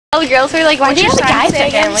All the girls were like, why do you have a guy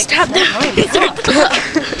second? I'm like, stop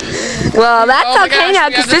Well, that's okay now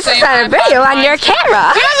because this is on a video on your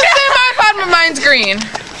camera. You have the same iPod, but mine's green.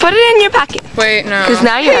 Put it in your pocket. Wait, no. Because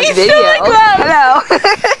now you have video. Hello.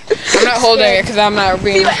 I'm not holding it because I'm not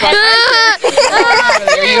being responsible.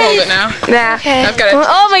 You hold it now. Nah. Okay. I've got it.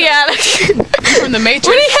 Oh my god. From the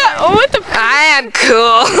Matrix. What do you have? Oh, what the? I am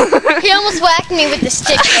cool. He almost whacked me with the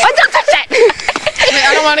stick. Oh, don't touch that. Wait,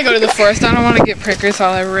 I don't want to go to the forest. I don't want to get prickers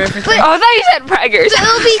all over everything. Oh, I thought you said preggers.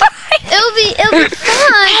 It'll be fun.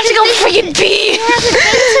 I have to go freaking pee.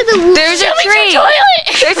 There's a tree.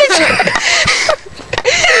 There's a tree.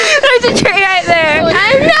 There's a tree right there.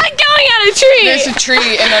 I'm not going on a tree. There's a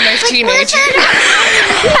tree and then there's teenagers.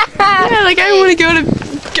 Yeah, like I want to go to.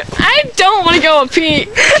 I don't want to go pee.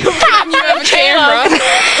 You have a camera.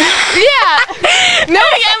 Yeah.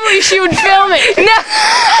 Knowing Emily, she would film it. No,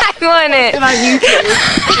 I want it. On YouTube.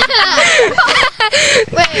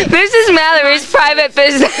 This is Mallory's private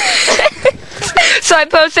business. So I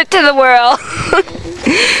post it to the world.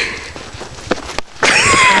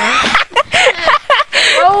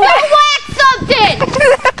 Oh, whack something!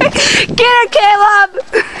 Get her, Caleb!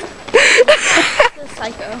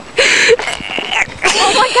 Psycho.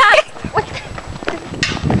 Oh my god!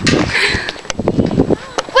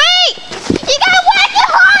 Wait! You gotta whack it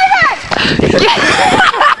harder!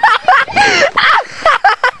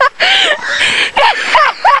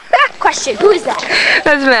 Question, who is that?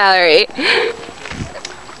 That's Mallory.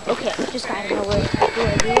 Okay, we just gotta know what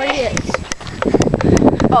it is.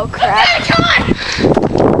 Oh crap. Come on!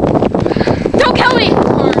 Don't kill me!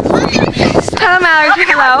 Hello, Mallory. Say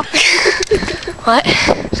hello. What?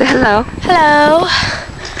 Say hello. Hello.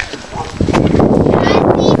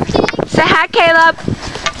 Say hi, Caleb.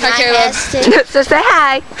 Hi, Caleb. No, so say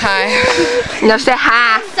hi. Hi. No, say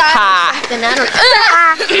hi. Hi. Then I don't.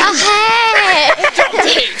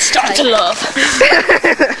 Hey! Start to love.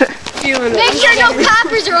 Make sure no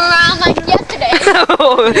coppers are around like yesterday.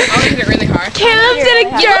 I'll hit it really hard. Caleb's in a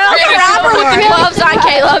girl rapper with the gloves on,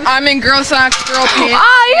 Caleb. I'm in girl socks, girl pants.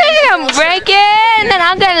 Oh, you're gonna break it, and then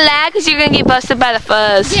I'm gonna lag because you're gonna get busted by the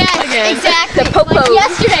fuzz. Yeah, exactly. Like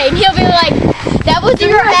yesterday, and he'll be like, that was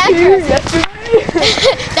your address.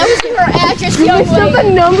 That was your address. No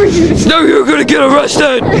way. No, you're gonna get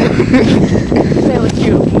arrested.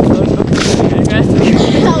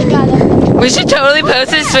 Oh god. We should totally post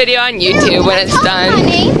this video on YouTube when it's done. My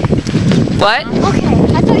name? What? Okay,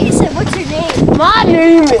 I thought you said, what's your name? My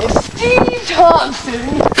name is Steve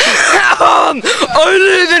Thompson. I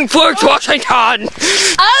live in Fort Washington.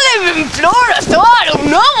 I live in Florida, so I don't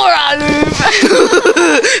know where I live.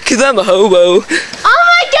 Cause I'm a hobo. Oh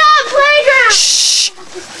my god, playground! Shh.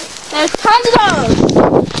 There's tons of those.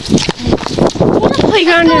 What a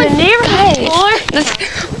playground in the neighborhood.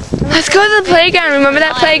 Let's go to the playground. Remember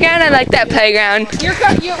that playground? I like that playground. You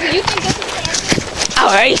think this is fair?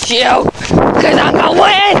 I'll race you. Cause I'm gonna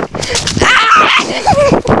win.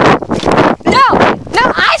 No,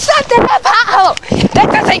 I sucked in that pothole. That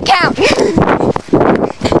doesn't count.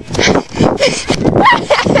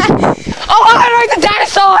 Oh, I like the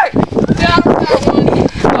dinosaur. Yeah, that one.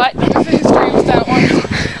 What? What's the history with that one?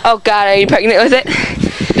 Oh God, are you pregnant with it?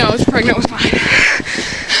 No, I was pregnant with mine.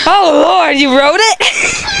 Oh Lord, you wrote it?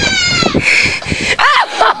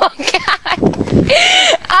 Oh God.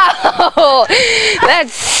 Oh,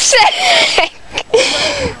 that's sick.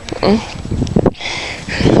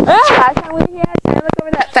 Last time we had to look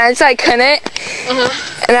over that fence, I couldn't.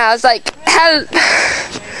 And I was like, how?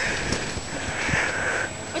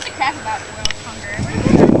 What's the crap about world hunger?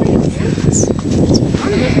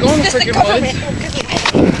 I'm going to freaking woods.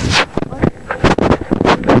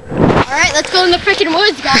 Alright, let's go in the freaking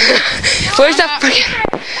woods, guys. Where's that freaking?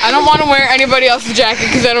 I don't want to wear anybody else's jacket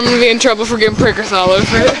because then I'm going to be in trouble for getting prickers all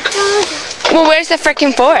over it. Well, where's the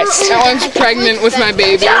freaking forest? That one's pregnant with my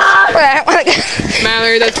baby.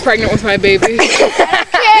 Mallory, that's pregnant with my baby. I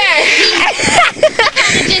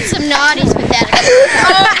did some naughties with that.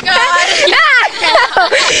 Oh god.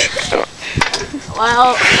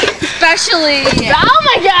 Well, Especially. oh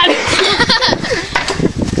my god.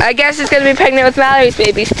 I guess it's gonna be pregnant with Mallory's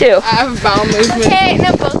babies too. I have bowel movement. Okay,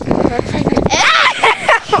 no, both of them are pregnant.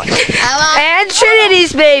 And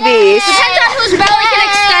Trinity's babies. Depends on whose belly can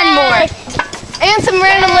extend more. And some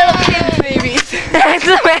random little kids' babies. That's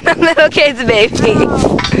the random little kid's baby.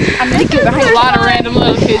 I'm thinking behind A lot of random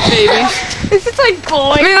little kids' babies. This is like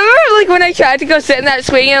boy. Remember like when I tried to go sit in that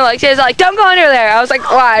swing and Alexia was like, don't go under there. I was like,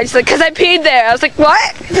 why? She's like, cause I peed there. I was like,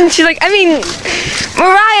 what? And she's like, I mean,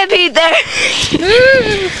 Mariah peed there.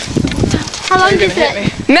 How long You're is gonna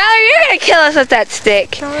hit it? me. Mallory, you're gonna kill us with that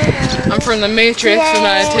stick. I'm from the Matrix and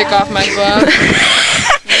I take off my glove.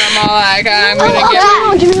 And I'm like I'm gonna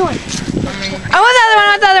get. Give me one. I want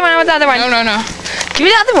the other one. No. Give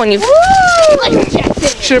me the other one. You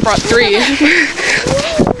Should have brought 3.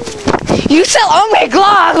 You still own my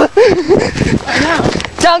glove.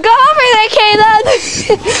 Don't go over there, Caleb.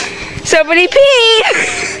 Somebody pee.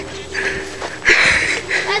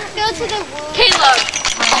 Let's go to the Caleb.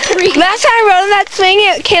 Last time I rode on that swing,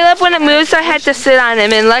 Caleb wouldn't move, so I had to sit on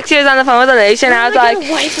him. And Lexi was on the phone with Alicia, and I was like,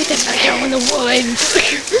 wife with a bear in the woods.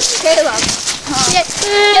 Caleb. Yeah,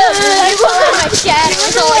 you were on my chat.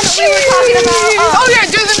 That's all we were talking about. Oh yeah,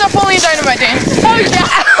 do the Napoleon Dynamite dance. oh yeah.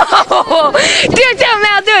 Oh, do it,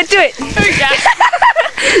 Mal, do it. Okay.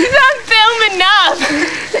 He's not film enough.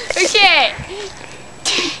 Okay.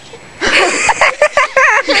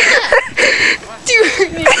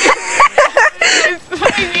 Dude.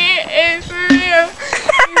 It's for real.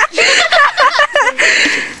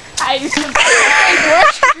 I just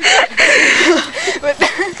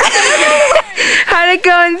How'd it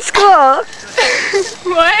go in school?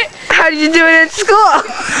 What? How did you do it in school?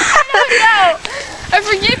 No. I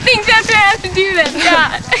forget things after I have to do that.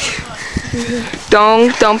 Yeah.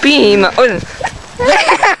 Don't be emo.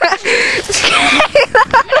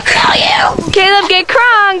 Caleb, get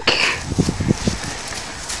crunk.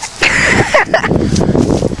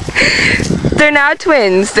 They're now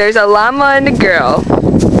twins. There's a llama and a girl.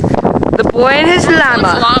 The boy and his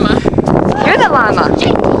llama. Llama. You're the llama.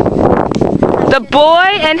 The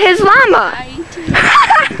boy and his llama.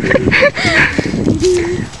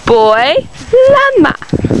 Boy, llama.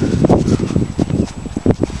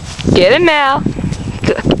 Get him, Mal.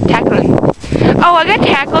 Tackle him. Oh, I got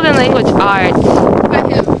tackled in language arts. By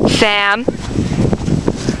him. Sam.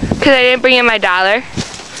 Because I didn't bring in my dollar.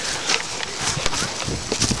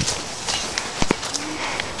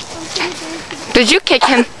 Did you kick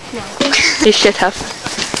him? No. You should have.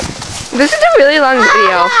 This is a really long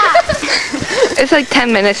video. It's like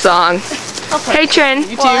 10 minutes long. Hey Trin.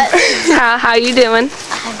 How you doing?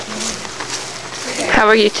 How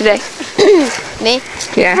are you today? Me?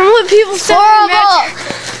 Yeah. From what people said.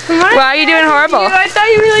 Horrible. Why are you doing horrible? I thought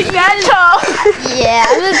you were like that tall. Yeah,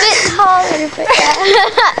 I'm a bit taller, but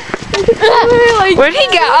Like, Where'd he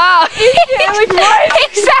go? Oh,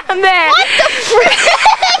 he's down there. what the frick?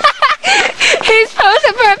 He's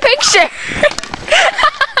posing for a picture.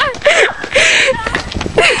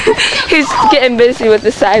 He's getting busy with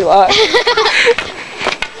the sidewalk.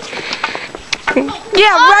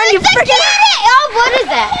 Yeah, run, you freaking. Oh, what is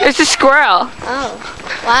that? It's a squirrel. Oh,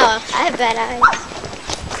 wow. I have bad eyes.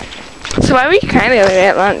 So why were you crying the other day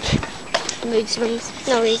at lunch? Mood swings.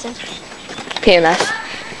 No reason. PMS.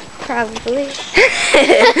 Probably.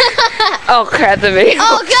 Oh crap, the video.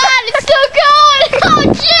 Oh God, it's still going. Oh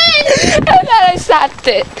Jen. I thought I stopped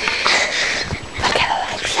it. Look at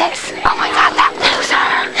Alexis. Oh my God, that loser.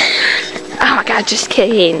 Oh my God, just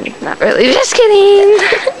kidding. Not really, just kidding.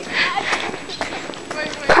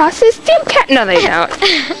 Crosses do count. No, they don't.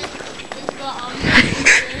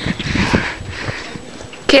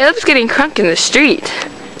 Caleb's getting crunk in the street.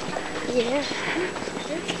 Yeah.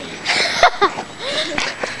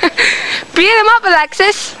 Beat him up,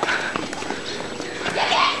 Alexis.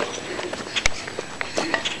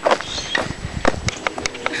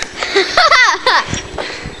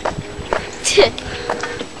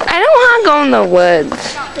 I don't want to go in the woods.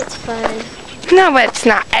 It's fun. No, but it's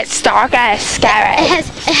not. It's dark and it's scary. It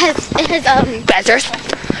has Badgers.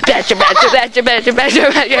 Badger.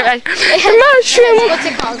 Mushroom. What's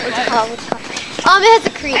it called? It has a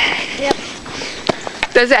creek. Yep.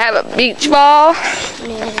 Does it have a beach ball?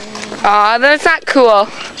 No. Aw, that's not cool.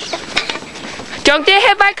 Don't get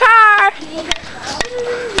hit by car.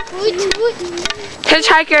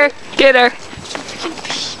 Hitchhiker, get her.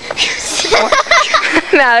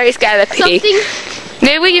 Mallory's gotta pee. Something.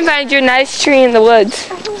 Maybe we can find you a nice tree in the woods.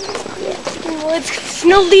 there's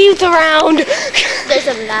no leaves around. There's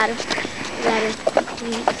a lot of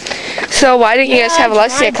leaves. So why didn't you guys have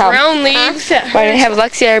Alexia come? Brown leaves. Why didn't you have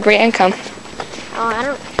Alexia or Brienne come? Oh,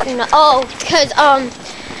 I don't know. Oh, because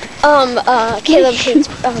Caleb hates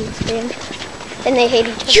Brian, and they hate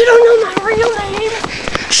each other. You don't know my real name.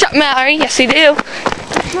 Shut Mallory. Yes, we do.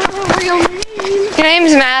 Not my real name. Your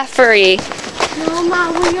name's Mallory. No,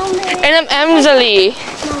 my real name. And I'm Emmalee.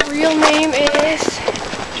 My real name is.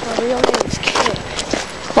 My real name is Kid.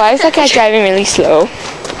 Why is that guy driving really slow?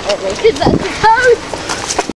 Because that's his house.